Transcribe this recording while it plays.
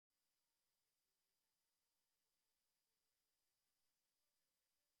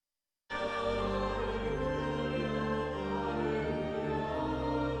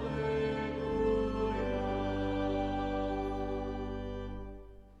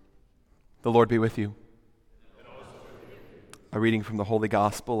The Lord be with you. A reading from the Holy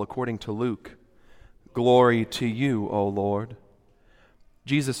Gospel according to Luke. Glory to you, O Lord.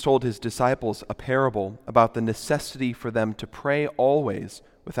 Jesus told his disciples a parable about the necessity for them to pray always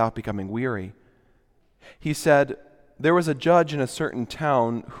without becoming weary. He said, "There was a judge in a certain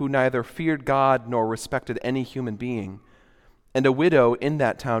town who neither feared God nor respected any human being. And a widow in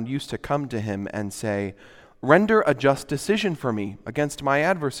that town used to come to him and say, 'Render a just decision for me against my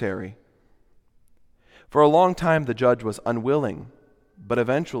adversary.' For a long time the judge was unwilling, but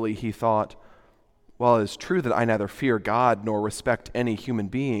eventually he thought, 'Well, it is true that I neither fear God nor respect any human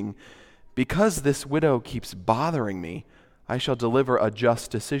being. Because this widow keeps bothering me, I shall deliver a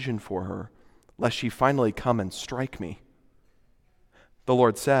just decision for her, lest she finally come and strike me.' The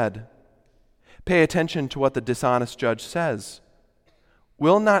Lord said, 'Pay attention to what the dishonest judge says.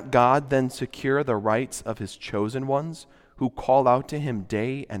 Will not God then secure the rights of his chosen ones who call out to him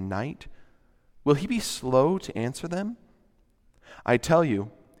day and night? Will he be slow to answer them? I tell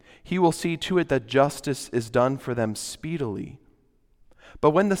you, he will see to it that justice is done for them speedily. But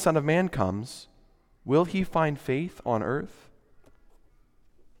when the Son of Man comes, will he find faith on earth?'"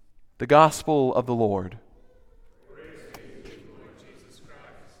 The Gospel of the Lord. Praise be to you, Lord Jesus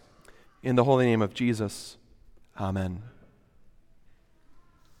Christ. In the holy name of Jesus, amen.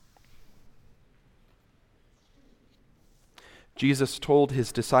 Jesus told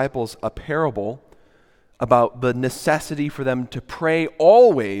his disciples a parable about the necessity for them to pray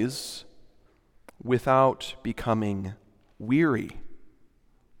always without becoming weary.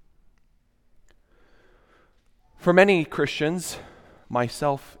 For many Christians,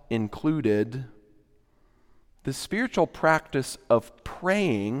 myself included, the spiritual practice of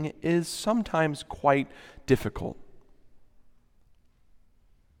praying is sometimes quite difficult.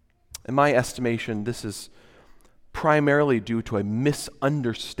 In my estimation, this is primarily due to a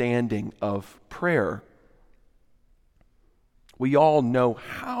misunderstanding of prayer. We all know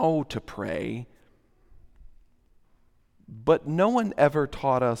how to pray, but no one ever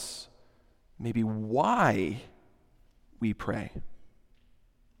taught us maybe why we pray.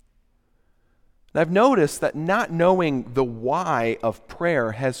 And I've noticed that not knowing the why of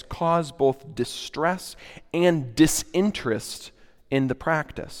prayer has caused both distress and disinterest in the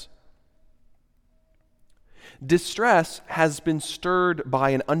practice. Distress has been stirred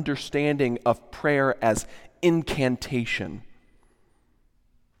by an understanding of prayer as incantation.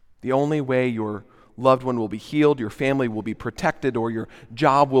 The only way your loved one will be healed, your family will be protected, or your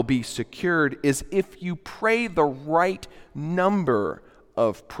job will be secured is if you pray the right number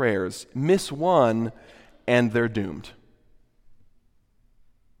of prayers. Miss one, and they're doomed.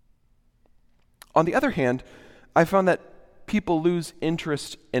 On the other hand, I found that people lose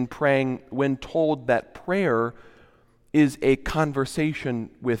interest in praying when told that prayer is a conversation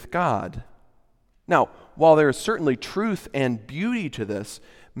with God. Now, while there is certainly truth and beauty to this,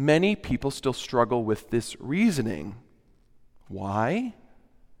 many people still struggle with this reasoning. Why?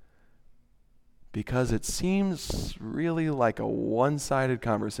 Because it seems really like a one-sided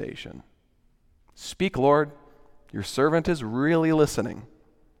conversation. Speak, Lord, your servant is really listening.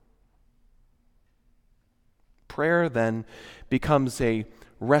 Prayer then becomes a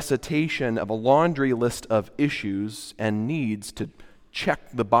recitation of a laundry list of issues and needs to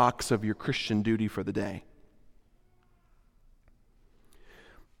check the box of your Christian duty for the day.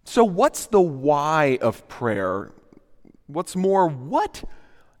 So what's the why of prayer? What's more, what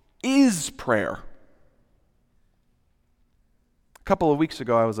is prayer? A couple of weeks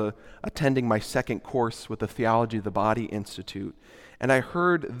ago, I was attending my second course with the Theology of the Body Institute, and I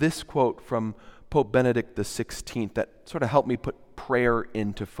heard this quote from Pope Benedict XVI that sort of helped me put prayer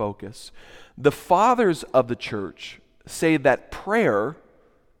into focus. The fathers of the church say that prayer,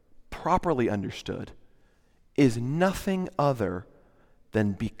 properly understood, is nothing other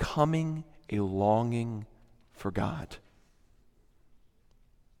than becoming a longing for God.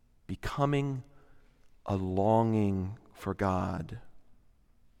 Becoming a longing for God.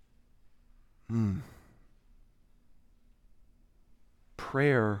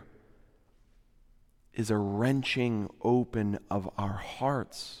 Prayer is a wrenching open of our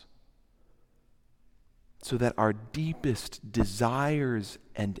hearts so that our deepest desires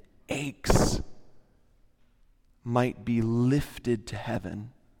and aches might be lifted to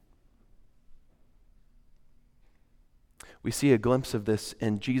heaven. We see a glimpse of this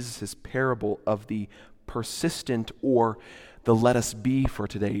in Jesus' parable of the persistent, or the let us be for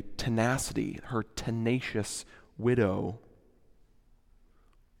today, tenacity, her tenacious widow.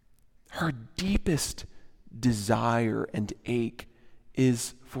 Her deepest desire and ache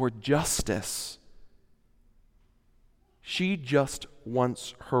is for justice. She just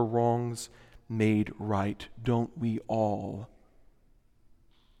wants her wrongs made right, don't we all?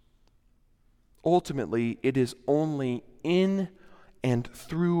 Ultimately, it is only in and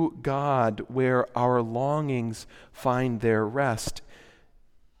through God where our longings find their rest.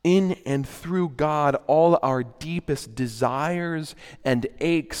 In and through God, all our deepest desires and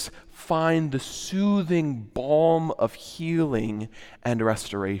aches find the soothing balm of healing and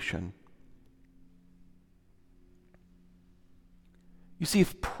restoration. You see,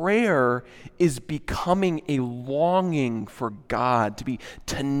 if prayer is becoming a longing for God, to be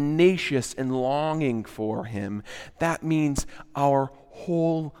tenacious in longing for Him, that means our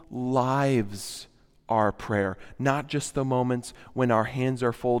whole lives are prayer, not just the moments when our hands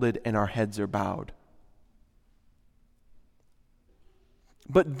are folded and our heads are bowed.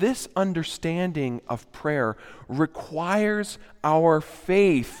 But this understanding of prayer requires our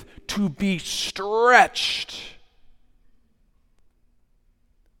faith to be stretched.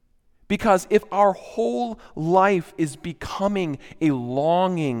 Because if our whole life is becoming a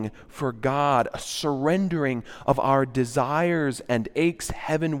longing for God, a surrendering of our desires and aches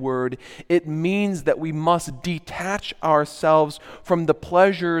heavenward, it means that we must detach ourselves from the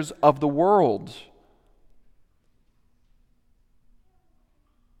pleasures of the world.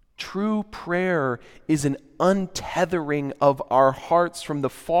 True prayer is an untethering of our hearts from the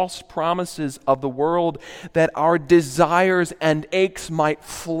false promises of the world, that our desires and aches might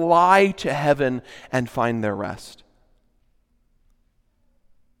fly to heaven and find their rest.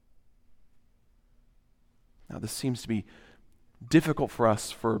 Now, this seems to be difficult for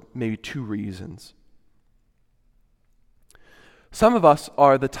us for maybe two reasons. Some of us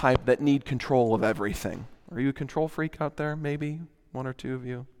are the type that need control of everything. Are you a control freak out there, maybe? One or two of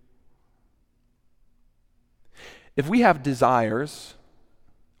you? If we have desires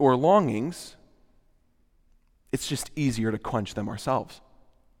or longings, it's just easier to quench them ourselves.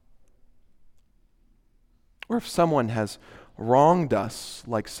 Or if someone has wronged us,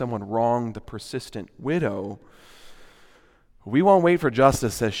 like someone wronged the persistent widow, we won't wait for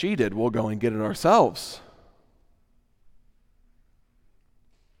justice as she did. We'll go and get it ourselves.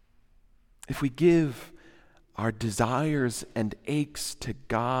 If we give our desires and aches to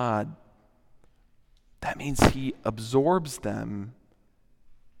God, that means He absorbs them,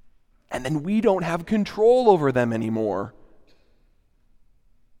 and then we don't have control over them anymore.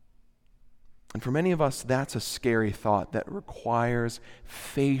 And for many of us, that's a scary thought that requires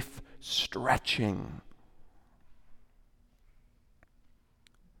faith stretching.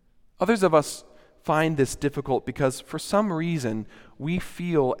 Others of us find this difficult because for some reason we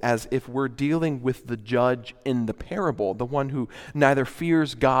feel as if we're dealing with the judge in the parable, the one who neither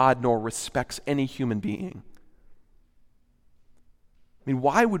fears God nor respects any human being. I mean,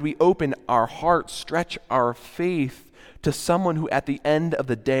 why would we open our hearts, stretch our faith to someone who at the end of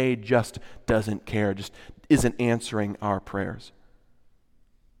the day just doesn't care, just isn't answering our prayers?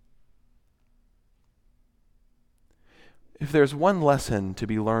 If there's one lesson to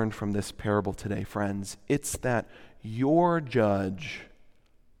be learned from this parable today, friends, it's that your judge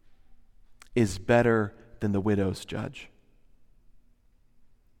is better than the widow's judge.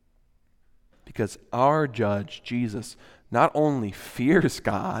 Because our judge, Jesus, not only fears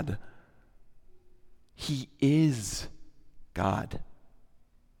God, He is God.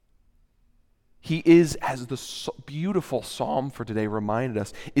 He is, as the beautiful psalm for today reminded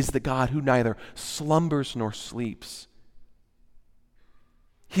us, is the God who neither slumbers nor sleeps.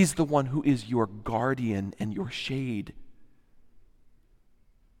 He's the one who is your guardian and your shade.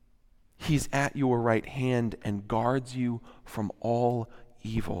 He's at your right hand and guards you from all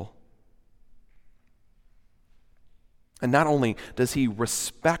evil. And not only does He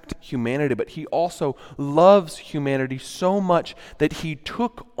respect humanity, but He also loves humanity so much that He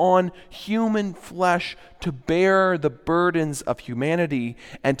took on human flesh to bear the burdens of humanity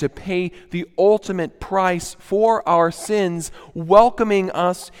and to pay the ultimate price for our sins, welcoming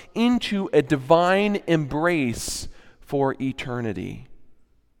us into a divine embrace for eternity.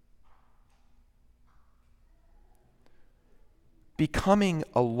 Becoming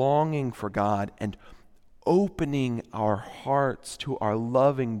a longing for God and opening our hearts to our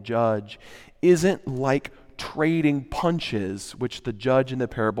loving judge isn't like trading punches, which the judge in the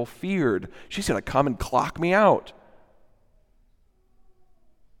parable feared. She's going to come and clock me out.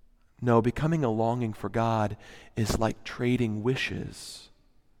 No, becoming a longing for God is like trading wishes.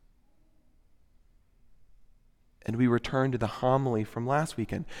 And we return to the homily from last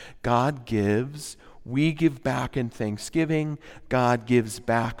weekend. God gives, we give back in thanksgiving. God gives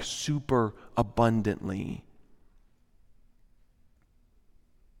back super abundantly.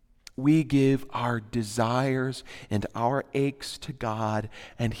 We give our desires and our aches to God,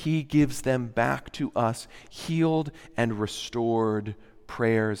 and He gives them back to us, healed and restored,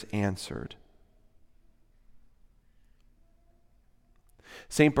 prayers answered.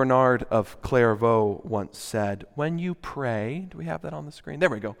 St. Bernard of Clairvaux once said, when you pray, do we have that on the screen? There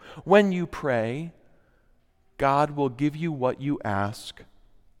we go. When you pray, God will give you what you ask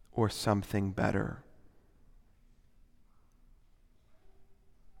or something better.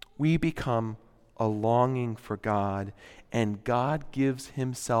 We become a longing for God, and God gives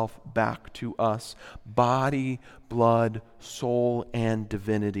Himself back to us, body, blood, soul, and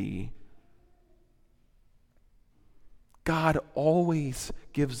divinity. God always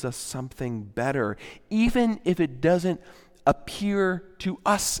gives us something better, even if it doesn't appear to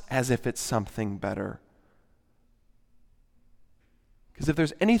us as if it's something better. Because if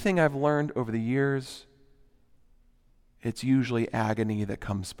there's anything I've learned over the years, it's usually agony that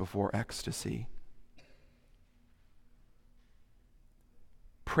comes before ecstasy.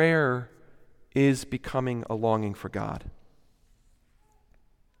 Prayer is becoming a longing for God.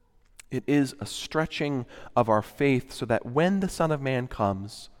 It is a stretching of our faith so that when the Son of Man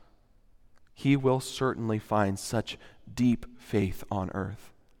comes, He will certainly find such deep faith on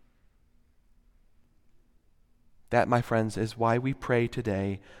earth. That, my friends, is why we pray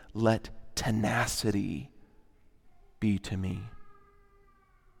today, let tenacity be to me.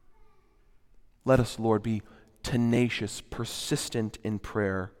 Let us, Lord, be tenacious, persistent in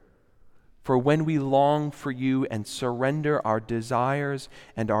prayer. For when we long for You and surrender our desires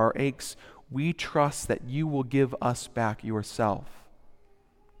and our aches, we trust that You will give us back Yourself.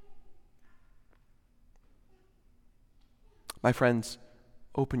 My friends,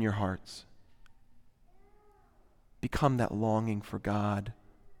 open your hearts. Become that longing for God.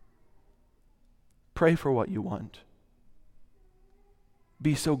 Pray for what you want.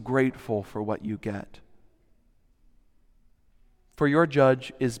 Be so grateful for what you get. For your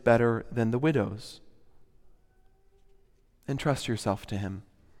judge is better than the widow's. Entrust yourself to Him,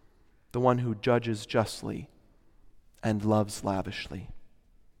 the one who judges justly and loves lavishly.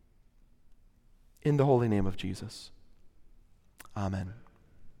 In the holy name of Jesus. Amen.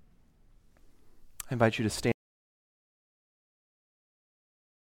 I invite you to stand.